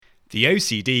The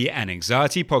OCD and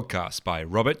Anxiety Podcast by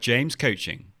Robert James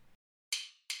Coaching.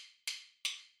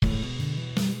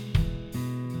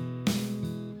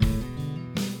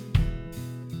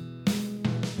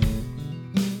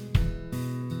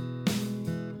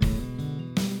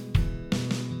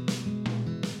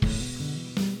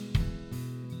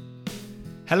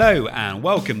 Hello and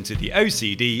welcome to the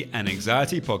OCD and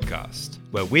Anxiety Podcast,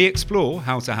 where we explore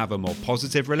how to have a more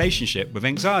positive relationship with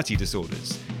anxiety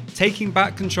disorders, taking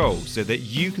back control so that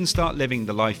you can start living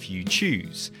the life you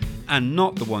choose and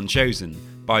not the one chosen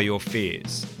by your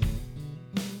fears.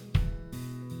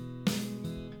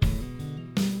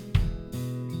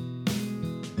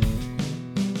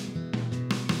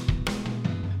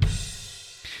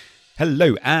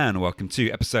 Hello and welcome to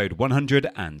episode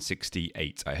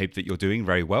 168. I hope that you're doing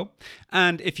very well.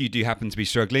 And if you do happen to be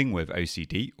struggling with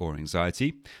OCD or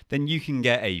anxiety, then you can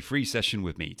get a free session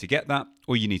with me. To get that,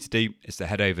 all you need to do is to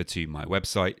head over to my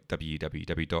website,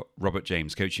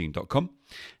 www.robertjamescoaching.com,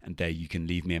 and there you can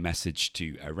leave me a message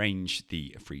to arrange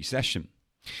the free session.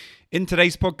 In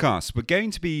today's podcast, we're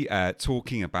going to be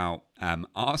talking about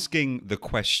asking the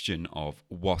question of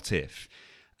what if.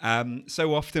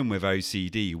 So often with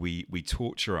OCD, we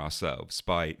torture ourselves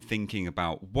by thinking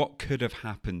about what could have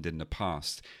happened in the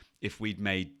past if we'd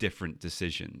made different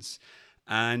decisions.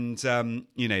 And,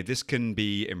 this can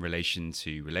be in relation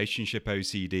to relationship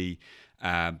OCD,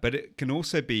 but it can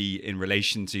also be in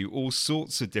relation to all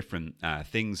sorts of different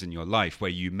things in your life where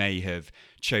you may have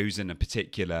chosen a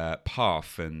particular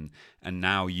path and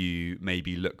now you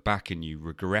maybe look back and you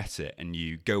regret it and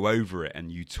you go over it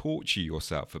and you torture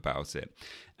yourself about it.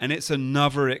 And it's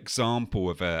another example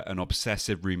of an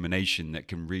obsessive rumination that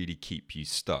can really keep you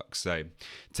stuck. So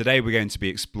today we're going to be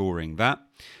exploring that.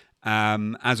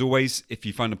 As always, if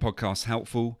you find the podcast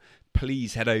helpful,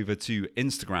 please head over to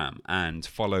Instagram and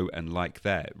follow and like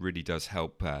there. It really does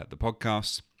help the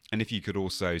podcast. And if you could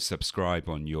also subscribe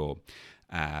on your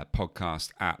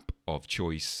podcast app of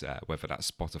choice, whether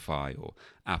that's Spotify or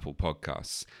Apple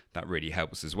Podcasts, that really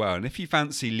helps as well. And if you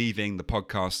fancy leaving the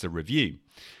podcast a review,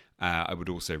 I would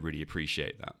also really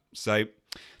appreciate that. So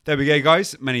there we go,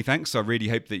 guys. Many thanks. I really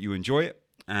hope that you enjoy it.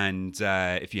 And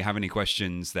if you have any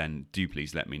questions, then do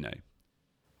please let me know.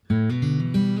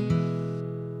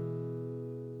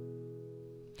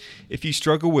 If you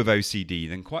struggle with OCD,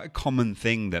 then quite a common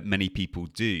thing that many people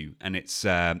do, and it's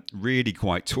really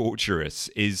quite torturous,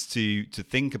 is to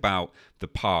think about the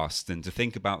past and to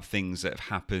think about things that have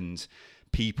happened,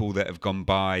 people that have gone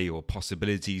by, or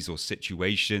possibilities or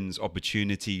situations,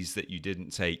 opportunities that you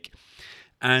didn't take,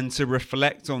 and to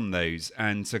reflect on those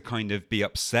and to kind of be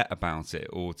upset about it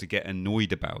or to get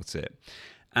annoyed about it.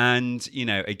 And,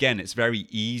 again, it's very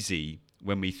easy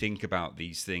when we think about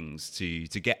these things to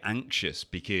get anxious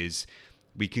because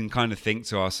we can kind of think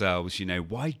to ourselves,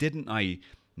 why didn't I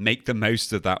make the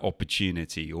most of that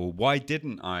opportunity? Or why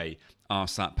didn't I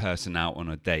ask that person out on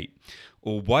a date?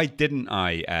 Or why didn't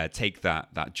I take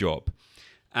that job?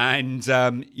 And,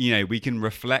 we can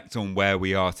reflect on where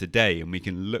we are today and we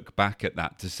can look back at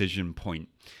that decision point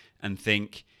and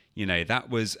think, that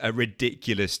was a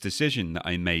ridiculous decision that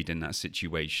I made in that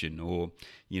situation. Or,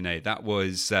 that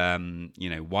was,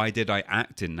 why did I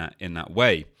act in that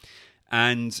way?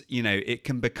 And, it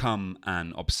can become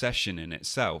an obsession in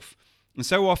itself. And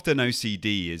so often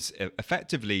OCD is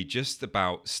effectively just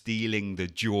about stealing the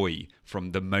joy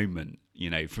from the moment,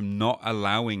 from not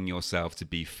allowing yourself to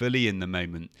be fully in the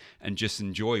moment and just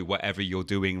enjoy whatever you're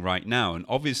doing right now. And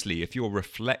obviously, if you're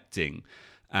reflecting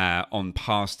on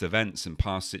past events and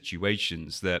past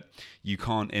situations that you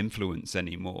can't influence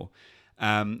anymore,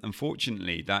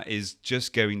 unfortunately, that is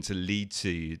just going to lead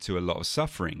to a lot of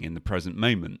suffering in the present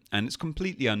moment. And it's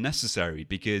completely unnecessary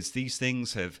because these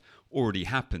things have already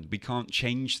happened. We can't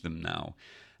change them now.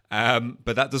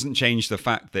 But that doesn't change the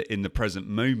fact that in the present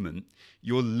moment,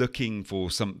 you're looking for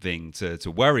something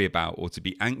to worry about or to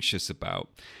be anxious about.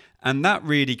 And that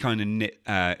really kind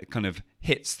of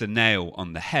hits the nail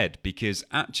on the head, because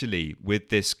actually with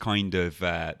this kind of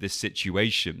this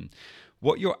situation,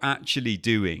 what you're actually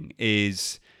doing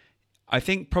is, I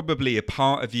think probably a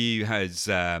part of you has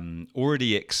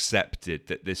already accepted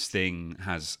that this thing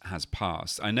has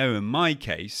passed. I know in my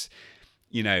case,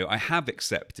 I have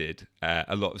accepted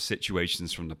a lot of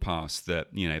situations from the past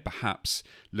that, perhaps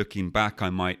looking back,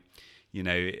 I might,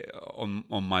 on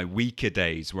my weaker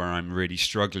days where I'm really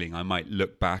struggling, I might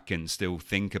look back and still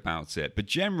think about it. But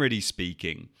generally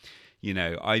speaking,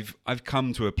 I've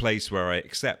come to a place where I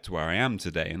accept where I am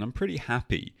today, and I'm pretty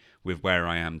happy with where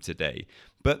I am today.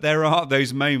 But there are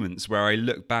those moments where I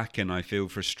look back and I feel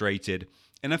frustrated,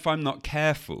 and if I'm not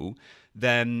careful,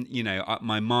 then,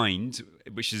 my mind,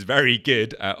 which is very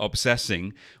good at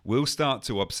obsessing, will start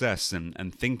to obsess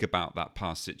and think about that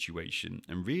past situation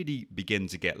and really begin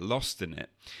to get lost in it.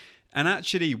 And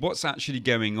actually, what's actually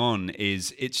going on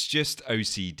is it's just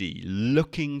OCD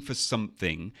looking for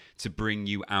something to bring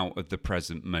you out of the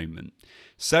present moment.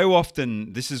 So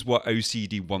often, this is what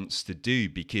OCD wants to do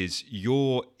because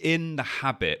you're in the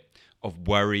habit of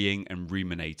worrying and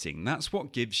ruminating. That's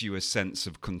what gives you a sense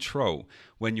of control.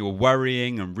 When you're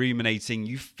worrying and ruminating,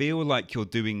 you feel like you're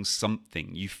doing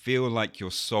something. You feel like you're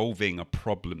solving a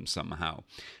problem somehow.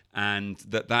 And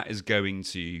that is going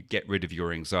to get rid of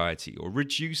your anxiety or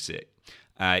reduce it,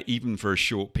 even for a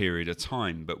short period of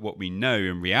time. But what we know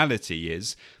in reality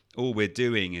is all we're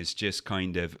doing is just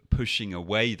kind of pushing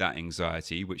away that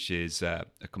anxiety, which is a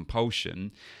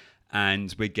compulsion,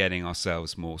 and we're getting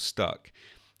ourselves more stuck.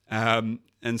 And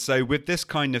so with this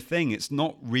kind of thing, it's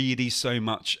not really so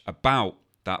much about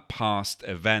that past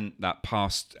event, that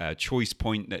past choice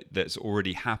point that's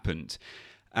already happened.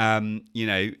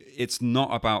 It's not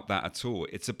about that at all.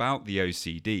 It's about the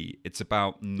OCD. It's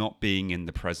about not being in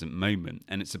the present moment.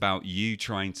 And it's about you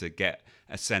trying to get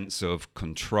a sense of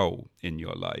control in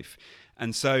your life.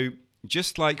 And so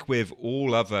just like with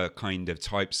all other kind of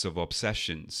types of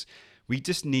obsessions, we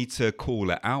just need to call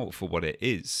it out for what it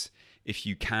is. If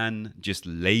you can, just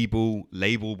label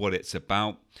what it's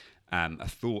about. A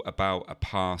thought about a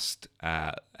past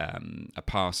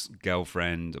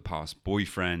girlfriend, a past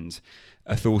boyfriend,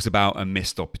 a thought about a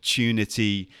missed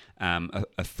opportunity,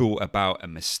 a thought about a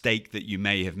mistake that you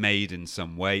may have made in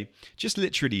some way. Just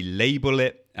literally label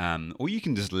it, or you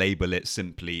can just label it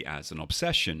simply as an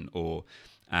obsession or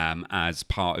as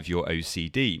part of your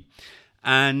OCD.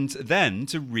 And then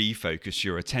to refocus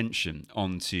your attention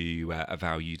onto a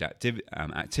valued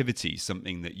activity,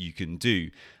 something that you can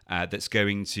do that's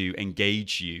going to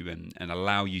engage you and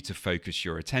allow you to focus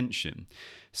your attention.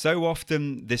 So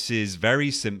often, this is very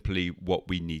simply what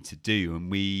we need to do, and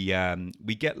we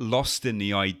get lost in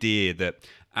the idea that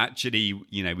actually,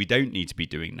 we don't need to be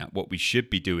doing that. What we should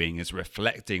be doing is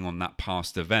reflecting on that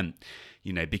past event.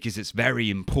 Because it's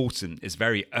very important, it's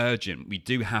very urgent. We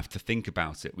do have to think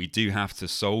about it. We do have to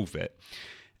solve it.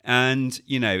 And,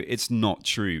 it's not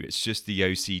true. It's just the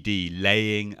OCD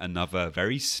laying another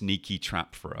very sneaky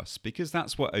trap for us, because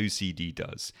that's what OCD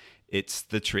does. It's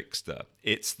the trickster.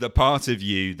 It's the part of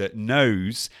you that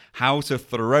knows how to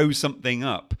throw something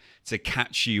up to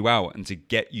catch you out and to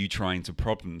get you trying to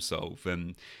problem solve.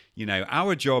 And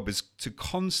our job is to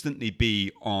constantly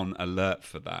be on alert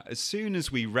for that. As soon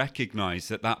as we recognize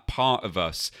that part of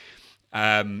us,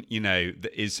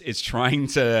 is trying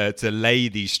to lay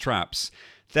these traps,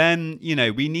 then,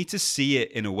 we need to see it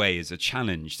in a way as a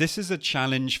challenge. This is a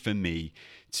challenge for me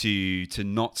to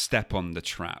not step on the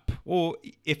trap. Or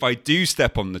if I do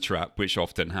step on the trap, which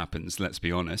often happens, let's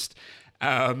be honest,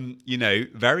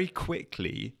 very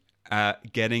quickly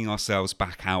getting ourselves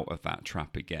back out of that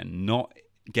trap again, not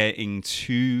getting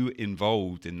too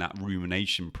involved in that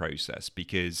rumination process,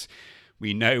 because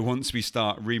we know once we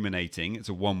start ruminating, it's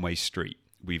a one-way street.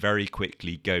 We very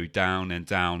quickly go down and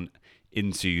down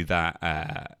into that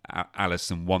Alice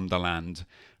in Wonderland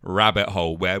rabbit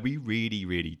hole where we really,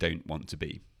 really don't want to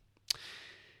be.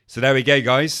 So there we go,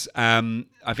 guys. I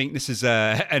think this is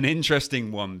an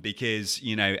interesting one because,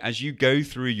 as you go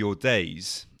through your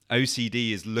days,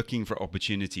 OCD is looking for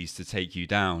opportunities to take you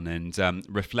down and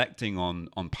reflecting on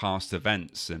past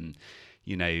events and,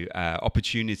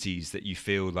 opportunities that you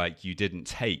feel like you didn't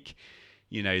take.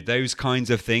 Those kinds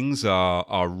of things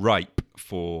are ripe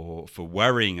for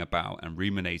worrying about and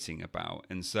ruminating about.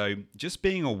 And so just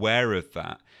being aware of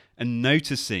that and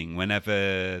noticing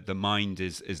whenever the mind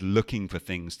is looking for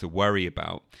things to worry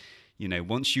about,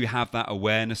 once you have that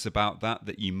awareness about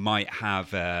that you might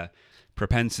have a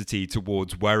propensity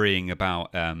towards worrying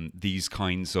about these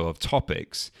kinds of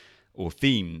topics or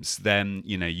themes, then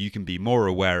you can be more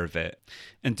aware of it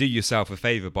and do yourself a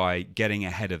favor by getting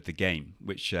ahead of the game,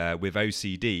 which with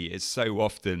OCD is so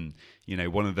often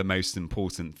one of the most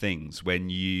important things. When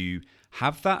you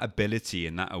have that ability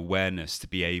and that awareness to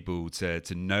be able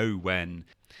to know when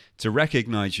to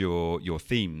recognize your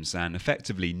themes and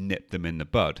effectively nip them in the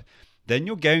bud, then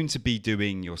you're going to be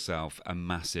doing yourself a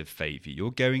massive favor.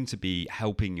 You're going to be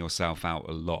helping yourself out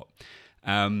a lot.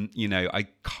 I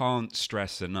can't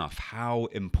stress enough how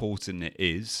important it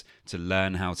is to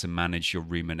learn how to manage your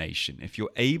rumination. If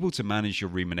you're able to manage your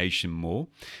rumination more,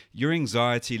 your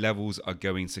anxiety levels are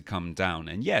going to come down.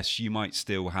 And yes, you might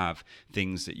still have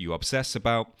things that you obsess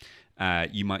about.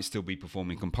 You might still be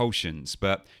performing compulsions,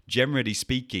 but generally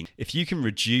speaking, if you can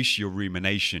reduce your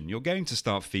rumination, you're going to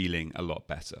start feeling a lot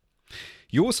better.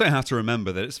 You also have to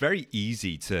remember that it's very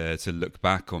easy to look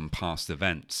back on past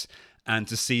events and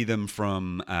to see them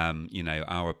from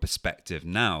our perspective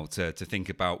now, to think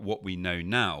about what we know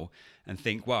now and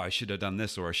think, well, I should have done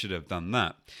this or I should have done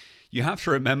that. You have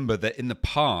to remember that in the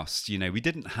past, we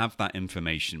didn't have that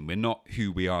information. We're not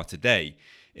who we are today.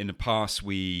 In the past,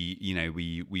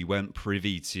 we weren't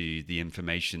privy to the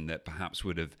information that perhaps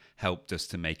would have helped us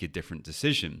to make a different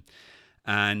decision.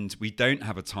 And we don't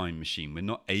have a time machine. We're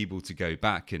not able to go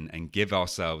back and give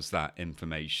ourselves that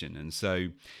information. And so,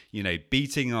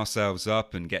 beating ourselves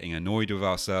up and getting annoyed with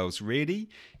ourselves, really,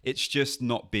 it's just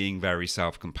not being very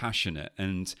self-compassionate.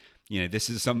 And, this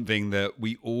is something that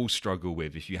we all struggle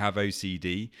with. If you have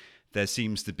OCD, there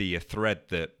seems to be a thread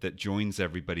that joins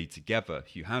everybody together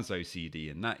who has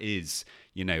OCD. And that is,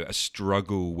 a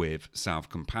struggle with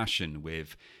self-compassion,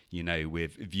 with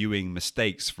viewing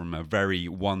mistakes from a very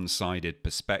one-sided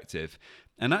perspective.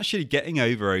 And actually getting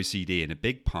over OCD in a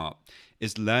big part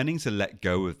is learning to let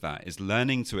go of that, is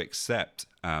learning to accept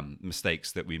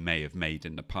mistakes that we may have made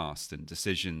in the past and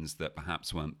decisions that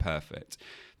perhaps weren't perfect.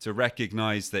 To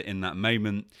recognize that in that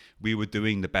moment, we were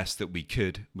doing the best that we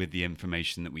could with the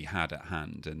information that we had at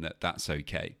hand, and that's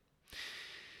okay.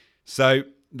 So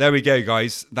there we go,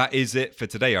 guys. That is it for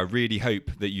today. I really hope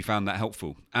that you found that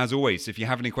helpful. As always, if you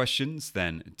have any questions,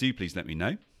 then do please let me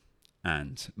know.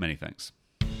 And many thanks.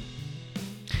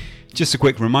 Just a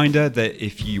quick reminder that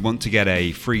if you want to get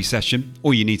a free session,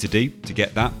 all you need to do to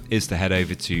get that is to head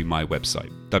over to my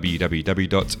website,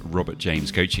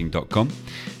 www.robertjamescoaching.com.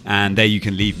 And there you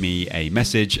can leave me a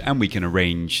message and we can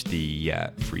arrange the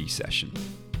free session.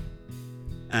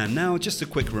 And now just a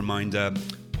quick reminder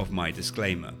of my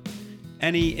disclaimer.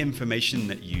 Any information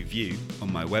that you view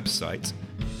on my website,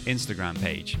 Instagram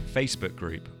page, Facebook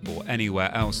group, or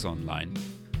anywhere else online,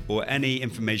 or any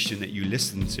information that you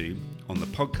listen to on the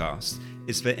podcast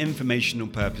is for informational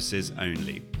purposes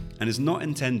only and is not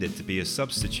intended to be a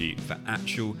substitute for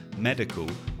actual medical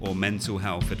or mental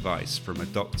health advice from a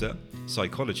doctor,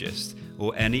 psychologist,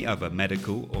 or any other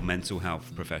medical or mental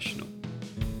health professional.